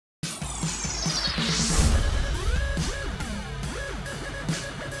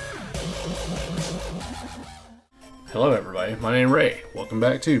Hello everybody, my name is Ray. Welcome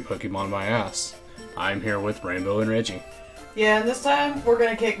back to Pokemon My Ass. I'm here with Rainbow and Reggie. Yeah, and this time we're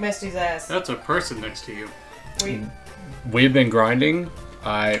gonna kick Misty's ass. That's a person next to you. We've been grinding.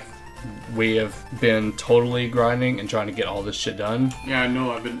 We have been totally grinding and trying to get all this shit done. Yeah, I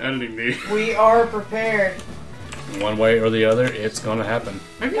know, I've been editing these. We are prepared. One way or the other, it's gonna happen.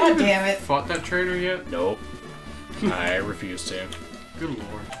 Have you God even damn it. fought that trainer yet? Nope. I refuse to. Good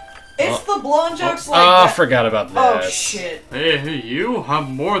lord. It's the blonde jokes like I that. forgot about this. Oh shit. Hey, you?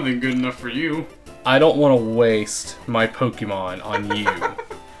 I'm more than good enough for you. I don't want to waste my Pokemon on you.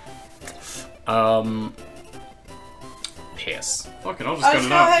 Piss. Fuck it, I'll just cut Let's it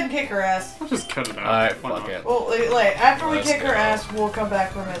go out. ahead and kick her ass. I'll just cut it out. Alright, Why fuck not? it. Well, like, after we Let's kick her go. ass, we'll come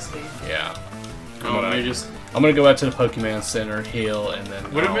back for Misty. Yeah. Oh, I'm they just... gonna go out to the Pokemon Center, heal, and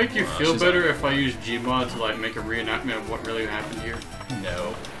then... Would it make you feel she's better like, if I used Gmod to, like, make a reenactment of what really happened here?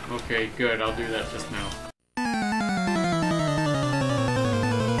 No. Okay, good, I'll do that just now.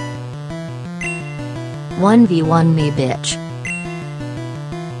 1v1 me, bitch.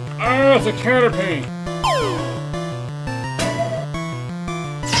 Ah, it's a Caterpie!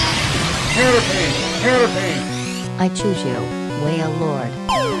 Caterpie! I choose you, Whale Lord.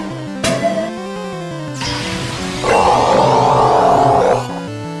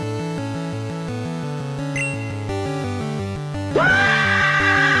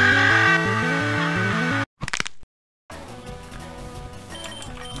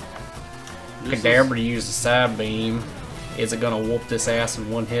 Kadabra used a side beam. Is it gonna whoop this ass in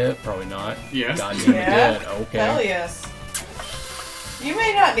one hit? Probably not. Yes. God damn Yeah. it did. Okay. Hell yes. You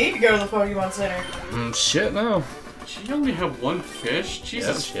may not need to go to the Pokemon Center. Shit, no. She only had one fish?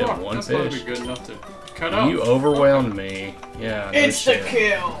 Jesus she had fuck, one that's not fish. be good enough to cut out. You overwhelmed me. Yeah, no Insta shit.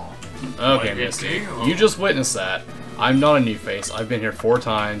 kill. Okay, Like, Misty. damn. You just witnessed that. I'm not a new face. I've been here 4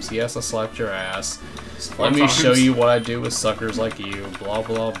 times. Yes, I slapped your ass. Let me show you what I do with suckers like you. Blah,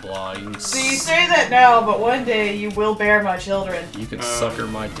 blah, blah. You can, So you say that now, but one day you will bear my children. you can sucker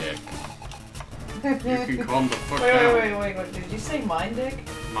my dick. You can calm the fuck Wait, down. wait. Did you say mine dick?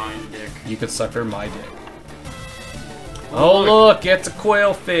 Mine dick. You can sucker my dick. Oh, Oh, look, it's a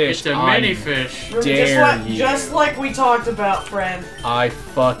quailfish. It's a mini fish. Dare you. Just like we talked about, friend. I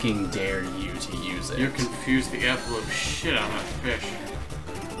fucking dare you to use it. You confused the absolute shit out of that fish.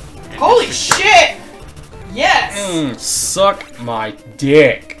 And Holy this shit! Yes! Suck my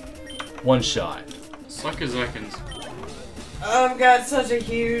dick. One shot. Suck his Ekans. I've got such a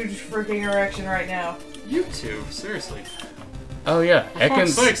huge freaking erection right now. You two, seriously. Oh yeah, For fuck's Ekans.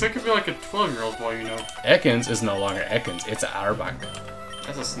 sakes, that could be like a 12-year-old for all you know. Ekans is no longer Ekans. It's an Arbok.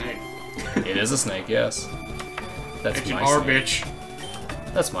 That's a snake. It is a snake, yes. That's It's an my R-bitch. snake.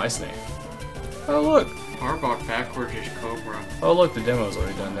 That's my snake. Oh look. Arbok backwards is Cobra. Oh look, the demo's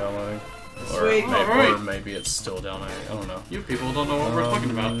already done downloading. Sweet. Or maybe it's still downloading. I don't know. You people don't know what we're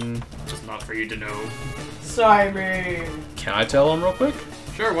talking about. It's not for you to know. Sorry. Can I tell them real quick?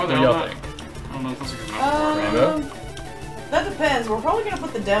 Sure, why What the do hell y'all not? think? I don't know if that's a good enough Rainbow? That depends. We're probably gonna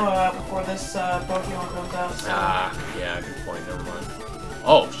put the demo out before this Pokemon comes out. So. Ah, yeah, good point. Never mind.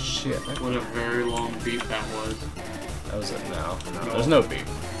 Oh shit. What a very long beat that was. That was it. No, there's no beep.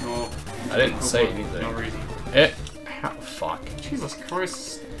 No. I didn't say anything. No reason. Fuck. Jesus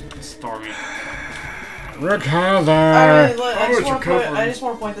Christ. Stormy. Recover. I mean, look, recovered. I just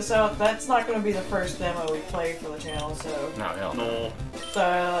want to point this out. That's not going to be the first demo we play for the channel, so No, hell no.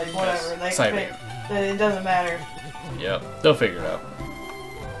 No. like whatever. They Same can it doesn't matter. Yep, they'll figure it out.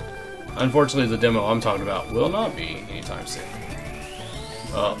 Unfortunately, the demo I'm talking about will not be anytime soon.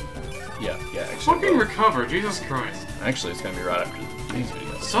 Yeah, actually. Fucking recover, Jesus Christ. Actually, it's gonna be right after these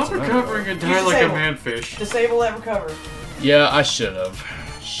videos. Stop So, recovering and die Use like a disable. manfish. Disable that recover. Yeah, I should have.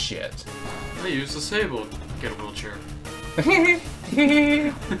 Shit. I use disabled. Get a wheelchair.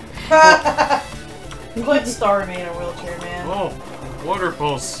 Quit starving in a wheelchair, man. Oh, water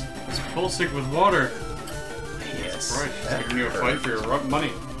pulse. It's pulsing with water. Yes. Right, it's that giving you a fight hurt. for your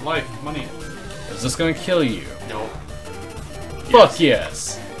money. Life, money. Is this gonna kill you? No. Fuck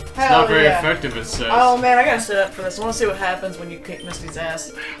yes. It's Hell not very yeah. effective, it says. Oh man, I gotta sit up for this. I want to see what happens when you kick Misty's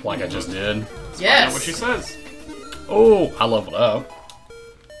ass. Like I just did. Find out what she says. Oh, I leveled up.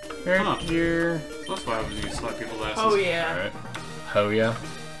 Huh. Here. So that's why I was used to slap people's asses. Oh yeah. Alright. Ho yeah.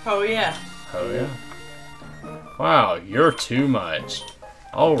 Oh yeah. Oh yeah. Wow, you're too much.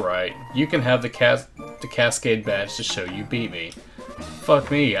 Alright, you can have the Cascade badge to show you beat me. Fuck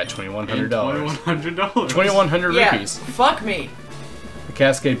me, you got $2,100. $2,100. 2,100 Yeah. rupees. Fuck me. The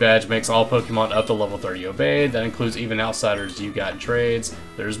Cascade badge makes all Pokemon up to level 30 obeyed. That includes even outsiders you got in trades.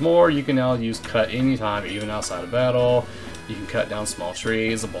 There's more. You can now use cut anytime, even outside of battle. You can cut down small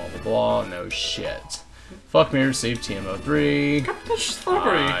trees, blah blah blah. No shit. Fuck me, receive TMO3.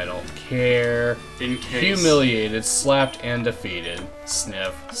 I don't care. In case. Humiliated, slapped, and defeated.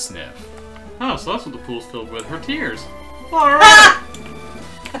 Sniff, sniff. Oh, so that's what the pool's filled with. Her tears. Alright!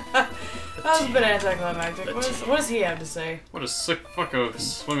 That was a bit anticlimactic. What does he have to say? What a sick fucko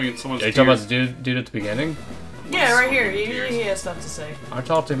swimming in someone's Are you tears. talking about the dude at the beginning? Yeah, right here. Usually he has stuff to say. I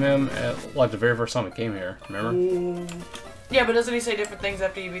talked to him at like the very first time we came here. Remember? Yeah, but doesn't he say different things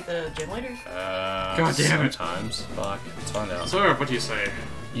after you beat the gym leaders? God damn it. Sometimes. Fuck. Let's find out. So, what do you say?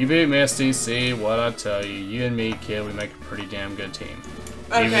 You beat Misty. See what I tell you. You and me, kid, we make a pretty damn good team.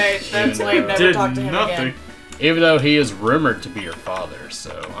 Okay, that's lame. Never Did talk to him nothing. again. Even though he is rumored to be your father,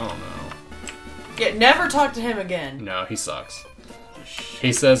 so I don't know. Yeah, never talk to him again. No, he sucks.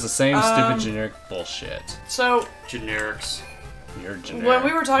 He says the same stupid generic bullshit. So, Generics. You're generic. when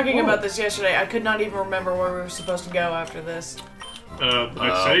we were talking about this yesterday, I could not even remember where we were supposed to go after this.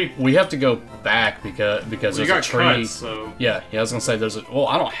 Let's see. We have to go back because Well, there's you a got tree. cut, so... Yeah, I was gonna say there's a. Well,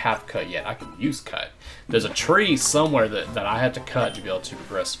 I don't have cut yet. I can use cut. There's a tree somewhere that I have to cut to be able to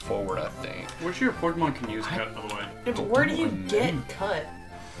progress forward. I think. Which of your Pokemon can use cut, by the way? Yeah, but where do you get cut?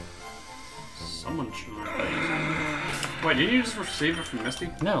 Someone should know. Wait, didn't you just receive it from Misty?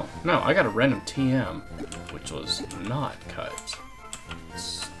 No, I got a random TM, which was not cut.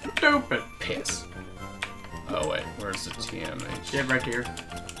 Stupid. Piss. Oh wait, where's the TMH? Yeah, right here.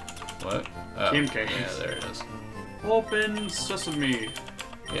 What? Oh, TMK. yeah, there it is. Open sesame.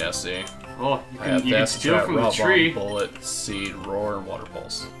 Yeah, see. Oh, you I have can steal from the tree. Bullet, seed, roar, and water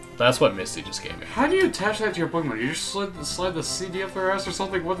pulse. That's what Misty just gave me. How do you attach that to your Pokemon? You just slide the CD up their ass or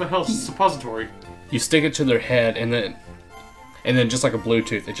something? What the hell? It's a suppository. You stick it to their head, and then just like a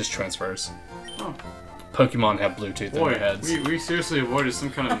Bluetooth, it just transfers. Oh. Pokemon have Bluetooth in Boy, their heads. we seriously avoided some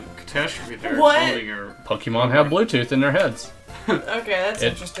kind of catastrophe there. What? Pokemon have Bluetooth in their heads. Okay, that's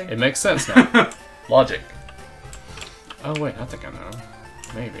interesting. It makes sense now. Logic. Oh wait, I think I know.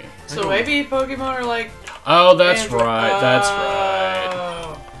 Maybe. So maybe Pokemon are like... Oh, that's Android. right. That's right.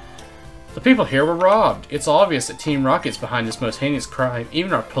 Oh. The people here were robbed. It's obvious that Team Rocket's behind this most heinous crime.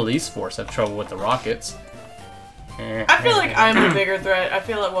 Even our police force have trouble with the Rockets. I feel like I'm the bigger threat. I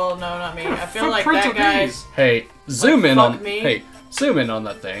feel like, well, no, not me. I feel like Footprints that of guy... these. Hey, zoom Like, in fuck on. me? Hey, zoom in on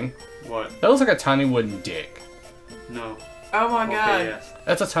that thing. What? That looks like a tiny wooden dick. No. Oh my Okay, god. yes.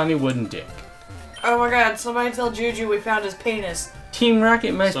 That's a tiny wooden dick. Oh my god, somebody tell Juju we found his penis. Team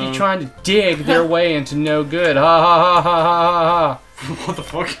Rocket must be So- trying to dig their way into no good. Ha ha ha ha ha ha. What the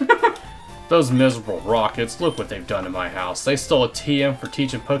fuck? Those miserable Rockets, look what they've done to my house. They stole a TM for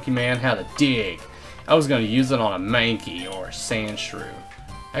teaching Pokemon how to dig. I was gonna use it on a Mankey or a Sandshrew.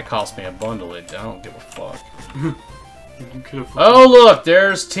 That cost me a bundle. I don't give a fuck. You could've- Oh look,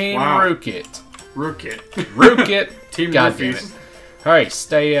 there's Team Wow. Rookit. Rookit. Rookit. Team God damn Roofies. it. Alright,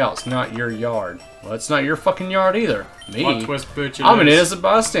 stay out. It's not your yard. Well, it's not your fucking yard either. Me. Plot twist, bitch. it I'm an is. innocent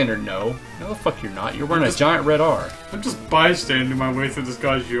bystander. No. No, the fuck you're not. You're wearing a giant red R. I'm just bystanding my way through this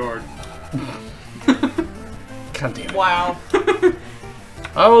guy's yard. God damn it. Wow.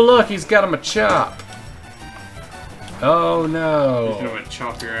 Oh look, he's got him a chop. Oh He's no. gonna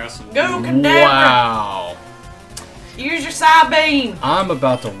chop your ass. And Go, Kadabra! Wow. Use your side beam! I'm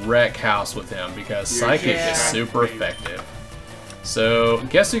about to wreck house with him because You're Psychic yeah. is super effective. So,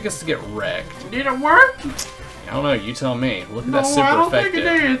 guess who gets to get wrecked? Did it work? I don't know, you tell me. Look at No, that super I don't effective. think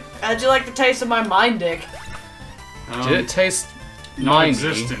it did. How'd you like the taste of my mind dick? Did it taste mindy?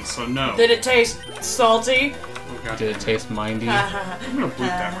 Non-existent, so no. Did it taste salty? Oh, God. Did it taste mindy? I'm gonna bleep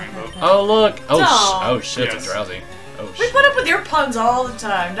that rainbow. Oh look! Oh, Don't. oh shit! Yes. It's drowsy. Oh We shit! put up with your puns all the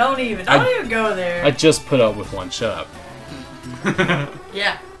time. Don't even I- go there. I just put up with one. Shut up.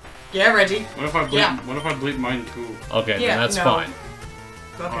 Yeah. Yeah, Reggie. What if I bleep? Yeah. What if I bleep mine too? Okay, Yeah, then that's no. fine.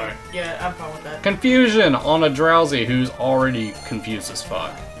 Okay. Alright. Yeah, I'm fine with that. Confusion on a drowsy who's already confused as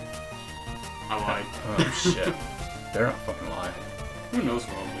fuck. I lied. Oh shit! They're not fucking lying. Who knows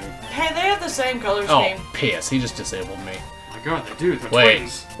what I'll do? Hey, they have the same color Oh, scheme. piss! He just disabled me. Oh my God, they do. They're Wait,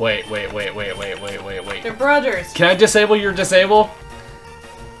 twins. wait. They're brothers. Can I disable your disable?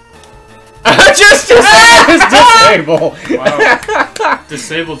 Just disable! Wow.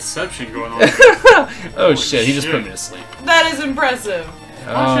 Disabled deception going on. Oh Holy shit, he just shit. put me to sleep. That is impressive.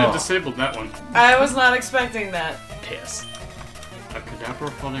 I should have Oh, disabled that one. I was not expecting that. piss. A Kadabra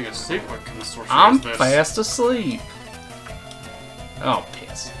holding a safe. What kind of sorcery I'm is this? fast asleep. Oh,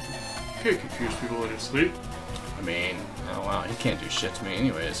 piss. You can't confuse people in their sleep. I mean, oh wow, he can't do shit to me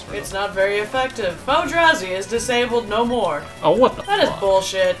anyways. It's not very effective. Faux drowsy is disabled no more. Oh, what the That is fuck?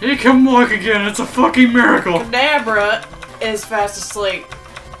 bullshit. He can walk again. It's a fucking miracle. Kadabra is fast asleep.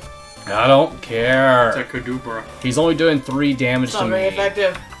 I don't It's a care. Kadubra. He's only doing 3 damage It's to not very me.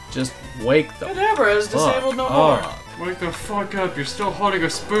 effective. Just wake the Kadabra is disabled no more. up. Wake the fuck up. You're still holding a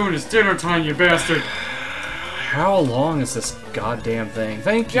spoon. It's dinner time, you bastard. How long is this goddamn thing?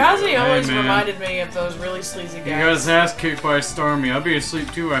 Thank you. Jazzy always man. reminded me of those really sleazy You guys. got his ass kicked by Stormy. I'll be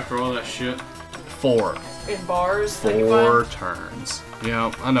asleep too after all that shit. 4 In bars. that you find. 4 turns. You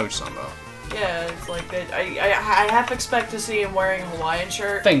know, I know what you're talking about. Yeah, it's like that. I half expect to see him wearing a Hawaiian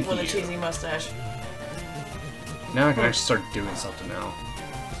shirt Thank with you. a cheesy mustache. Now I can actually start doing something now.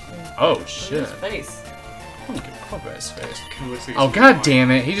 Oh Look shit. at his face. I don't give a fuck about his face. Kinda looks like Oh he's god fine.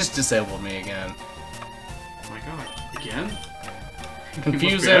 damn it, he just disabled me again. Oh my god. Again? Confuse He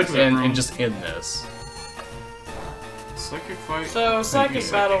him must be accident and prone. just end this. Psychic fight. So, psychic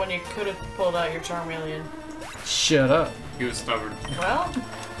Psychic. battle when you could have pulled out your Charmeleon. Shut up. He was stubborn. Well,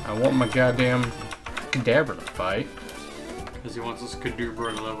 I want my goddamn Kadabra to fight. Because he wants his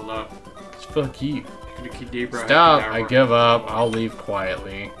Kadabra to level up. Fuck you. Kadabra. Stop, I give up. I'll leave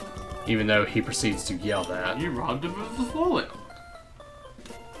quietly. Even though he proceeds to yell that. You robbed him of his wallet.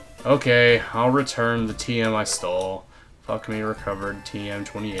 Okay, I'll return the TM I stole. Fuck me, recovered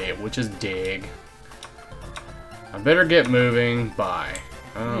TM28, which is dig. I better get moving. Bye.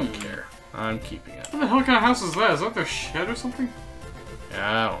 I don't care. I'm keeping it. What the hell kind of house is that? Is that their shed or something?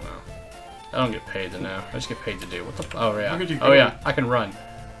 Yeah, I don't know. I don't get paid to know. I just get paid to do. What the? Oh yeah. Where could you Oh go? yeah. I can run.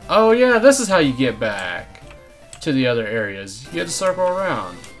 Oh yeah. This is how you get back to the other areas. You have to circle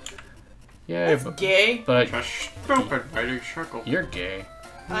around. Yeah, that's gay. but Just stupid writing circle. you're gay.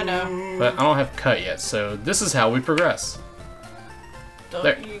 I know. But I don't have cut yet, so this is how we progress. Don't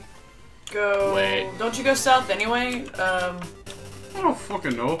There. you go? Wait. Don't you go south anyway? I don't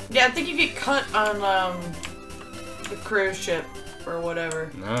fucking know. Yeah, I think you get cut on the cruise ship or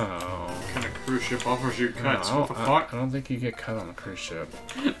whatever. No. What kind of cruise ship offers you No, cuts? I What the don't- fuck? I don't think you get cut on a cruise ship.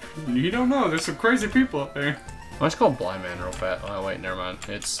 You don't know. There's some crazy people out there. Why don't you call Blind Man real fast? Oh wait, never mind.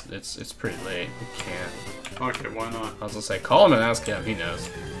 It's pretty late. We can't. Fuck it, why not? I was gonna say call him and ask him. He knows.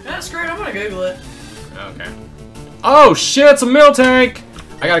 That's great. I'm gonna Google it. Okay. Oh shit! It's a mill tank.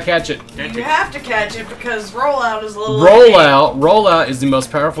 I gotta catch it. You have to catch it because rollout is a little. Rollout is the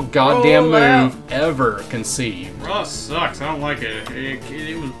most powerful goddamn Rollout. move ever conceived. Raw sucks. I don't like it.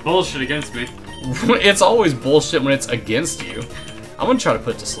 It was bullshit against me. It's always bullshit when it's against you. I'm gonna try to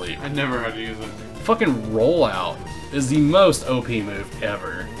put it to sleep. I never had to use it. Fucking rollout is the most OP move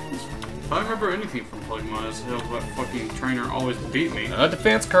ever. If I remember anything from Pokemon, it's how that fucking trainer always beat me.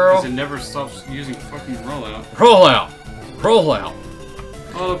 Defense Because curl. it never stops using fucking rollout. Rollout. Rollout.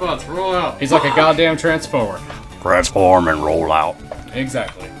 Autobots, roll out. He's like a goddamn transformer. Transform and roll out.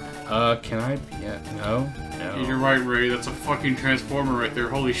 Exactly. Can I? Yeah. No. You're No. right, Ray. That's a fucking transformer right there.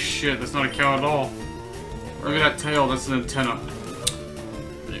 Holy shit, that's not a cow at all. Look at that tail. That's an antenna.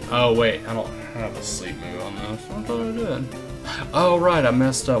 Oh wait, I don't have a sleep move on this. I thought I did. Oh right, I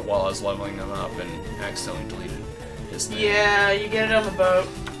messed up while I was leveling him up and accidentally deleted his name. Yeah, you get it on the boat.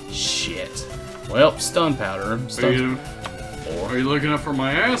 Shit. Well, stun powder. Are Stun. you, are you looking up for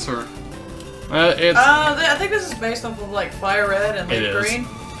my ass or? It's I think this is based off of like Fire Red and It Leaf is. Green.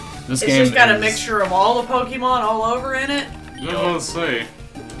 this It's game just got a is- mixture of all the Pokemon all over in it. I was about to say.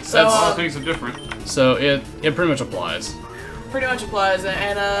 So A lot of uh, things are different. So it pretty much applies. pretty much applies.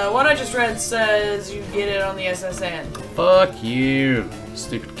 And what I just read says you get it on the SSN, Fuck you,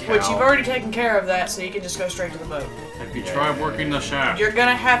 stupid cow. which you've already taken care of that, so you can just go straight to the boat. Have you tried working the shaft? You're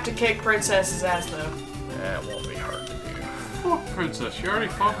gonna have to kick Princess's ass though. That won't be hard to do. Fuck, Princess. You already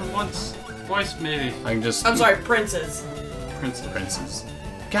fought her once, twice maybe. I can just. I'm sorry, Princes. Princess. Princes.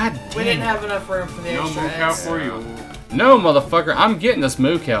 God damn. We didn't have enough room for the No extra more cow S. for you. No, motherfucker, I'm getting this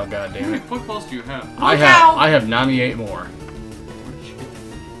moo cow. How Goddamn many it. footballs do you have? I have 98 more.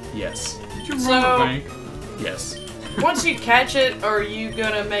 Yes. Did you So- rob a bank? Yes. Once you catch it, are you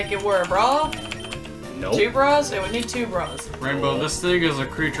gonna make it wear a bra? Nope. 2 bras? It would need 2 bras. Rainbow, this thing is a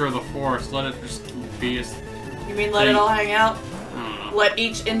creature of the forest. Let it just be a... You mean let it all hang out? I don't know. Let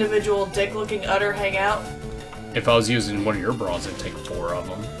each individual dick-looking udder hang out? If I was using one of your bras, I'd take 4 of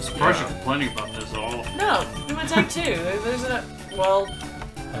them. Surprised you're complaining about this at all. No, it would take 2. There's a... Well,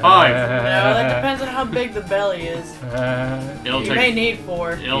 Five. no, that depends on how big the belly is. It'll You may take... need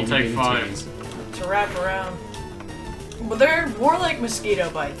 4 It'll take 5. to wrap around. But they're more like mosquito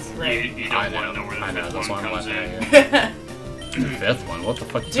bites, right? You I don't want to know where the I know, fifth that's why one I'm comes laughing in. at you. Fifth one? What the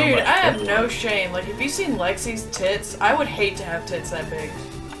fuck you talking Dude, about? I have Fifth no one? shame. Like, if you've seen Lexi's tits, I would hate to have tits that big.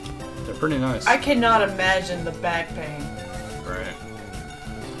 They're pretty nice. I cannot imagine the back pain. Right.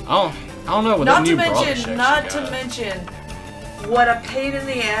 I don't know what that Not to new bra mention, check not she to got. mention, what a pain in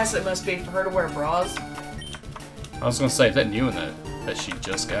the ass it must be for her to wear bras. I was gonna say that new one that she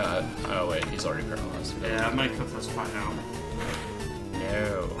just got. Oh wait, he's already paralyzed. Yeah, I might cut this fight out.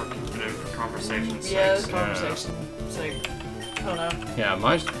 No. Or keeping it for conversation's Yeah, sake. it's conversation. It's like, I don't know. Yeah,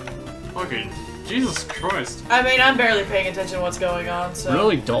 my Okay, Jesus Christ. I mean, I'm barely paying attention to what's going on, so.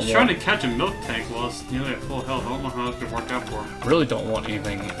 really I don't was trying want to catch a milk tank while it's nearly at full health. I don't know how that's gonna work out for him. really don't want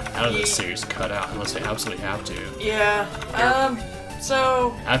anything out of this series cut out unless they absolutely have to. Yeah.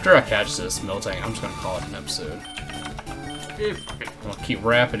 So. After I catch this Miltank, I'm just gonna call it an episode. Yeah, fuck it. I'll keep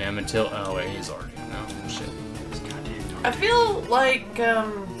wrapping him until oh wait, he's already no shit. This goddamn I feel like,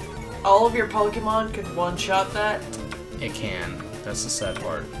 all of your Pokemon could one-shot that. It can. That's the sad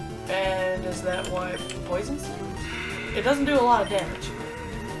part. And is that why it poisons them? It doesn't do a lot of damage.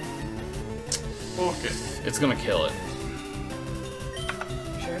 Okay. It's gonna kill it.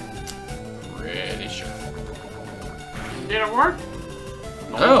 Sure. Pretty sure. Did it work?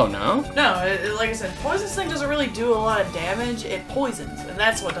 Oh no. No, like I said, poison thing doesn't really do a lot of damage. It poisons, and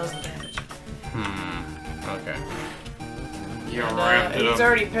that's what does the damage. Okay. You And, wrapped it he's up.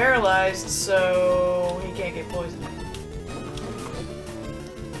 already paralyzed, so he can't get poisoned.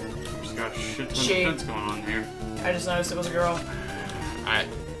 Just got a shit ton of She. defense going on here. I just noticed it was a girl.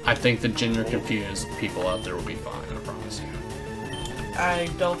 I think the gender confused people out there will be fine. I promise you. I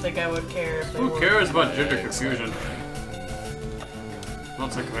don't think I would care if they Who were. cares about gender Exactly. confusion?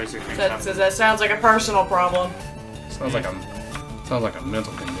 Not like basic things That, happen. that sounds like a personal problem. Sounds like a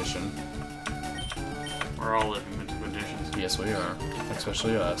mental condition. We're all living mental conditions. Yes, we are.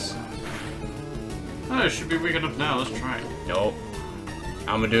 Especially us. Oh, it should be weak enough now. Let's try it. Nope.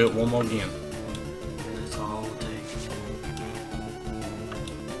 I'm gonna do it one more again. That's all it'll take.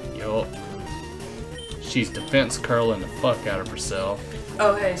 Yup. She's defense curling the fuck out of herself.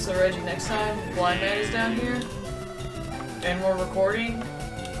 Oh, hey, so Reggie, next time Blind Man is down here, and we're recording,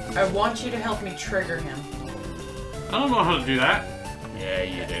 I want you to help me trigger him. I don't know how to do that. Yeah,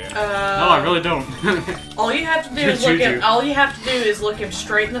 you do. No, I really don't. All you have to do Good is look juju. him. All you have to do is look him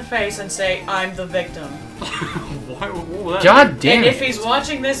straight in the face and say, "I'm the victim." Why? What will that God do? damn And it! if he's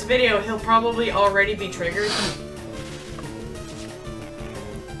watching this video, he'll probably already be triggered.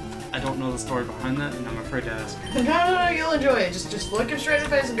 I don't know the story behind that, and I'm afraid to ask. No, you'll enjoy it. Just look him straight in the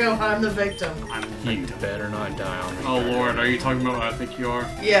face and go, "I'm the victim." I'm You better not die on me. Oh Lord, are you talking about what I think you are?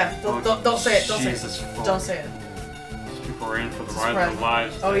 Yeah, don't say it. Don't say Jesus it. fuck. Don't say it. These people are in for the It's ride of right. their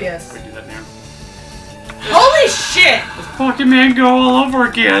lives. Oh, yes. We do that now. Holy shit! Let's fucking man go all over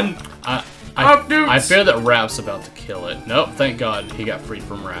again! I fear that Rap's about to kill it. Nope, thank God he got freed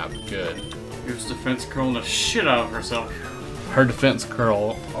from Rap. Good. Here's defense curling the shit out of herself. Her defense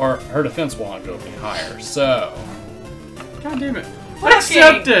curl, or her defense won't go any higher. So God damn it. Fucking-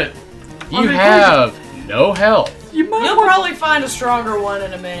 Accept it! you have no health. You might You'll want probably find a stronger one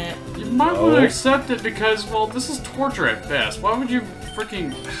in a minute. want No. to accept it because, well, this is torture at best. Why would you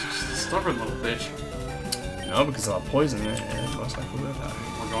freaking stubborn little bitch? No, because I'll poison it. Yeah, most likely will die.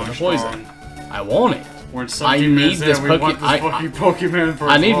 We're going the strong. poison. I want it. We're in I 17 minutes need this in, we want this I fucking Pokemon for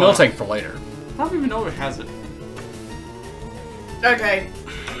I as need long. Miltank for later. I don't even know it has it. Okay,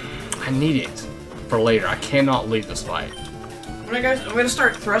 I need it for later. I cannot leave this fight. I'm gonna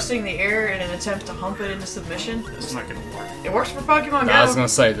start thrusting the air in an attempt to hump it into submission. It's not gonna work. It works for Pokemon I was Go. gonna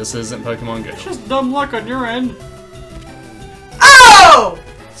say this isn't Pokemon Go. It's just dumb luck on your end. Oh!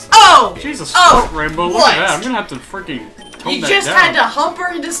 Oh! Jesus Oh, fuck, Rainbow, look what? at that. I'm gonna have to freaking tone You that just down. had to hump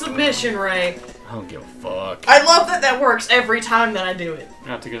her into submission, Ray. I don't give a fuck. I love that works every time that I do it. I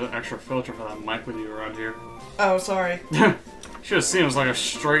have to get an extra filter for that mic with you around here. Oh, sorry. Should have seen it was like a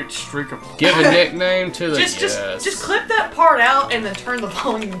straight streak of. Give a nickname to the Just yes. clip that part out and then turn the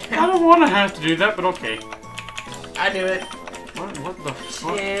volume I down. don't want to have to do that, but okay. I do it. What the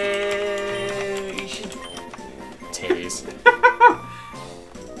fuck? Yeah, you should. Titties.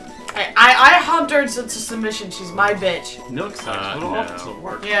 I humped her into submission. She's my bitch. Milk size. Little no. opposite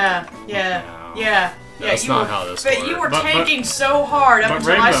work. Yeah. That's you not were, how this but you works. were But- tanking so hard up but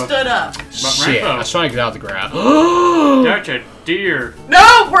until I Rainbow- stood up. Shit, Rainbow. I was trying to get out the grab. Gotcha, dear.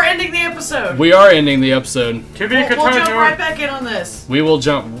 No, we're ending the episode. We are ending the episode. To be We'll jump continued. right back in on this. We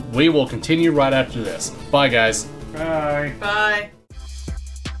will continue right after this. Bye, guys. Bye. Bye.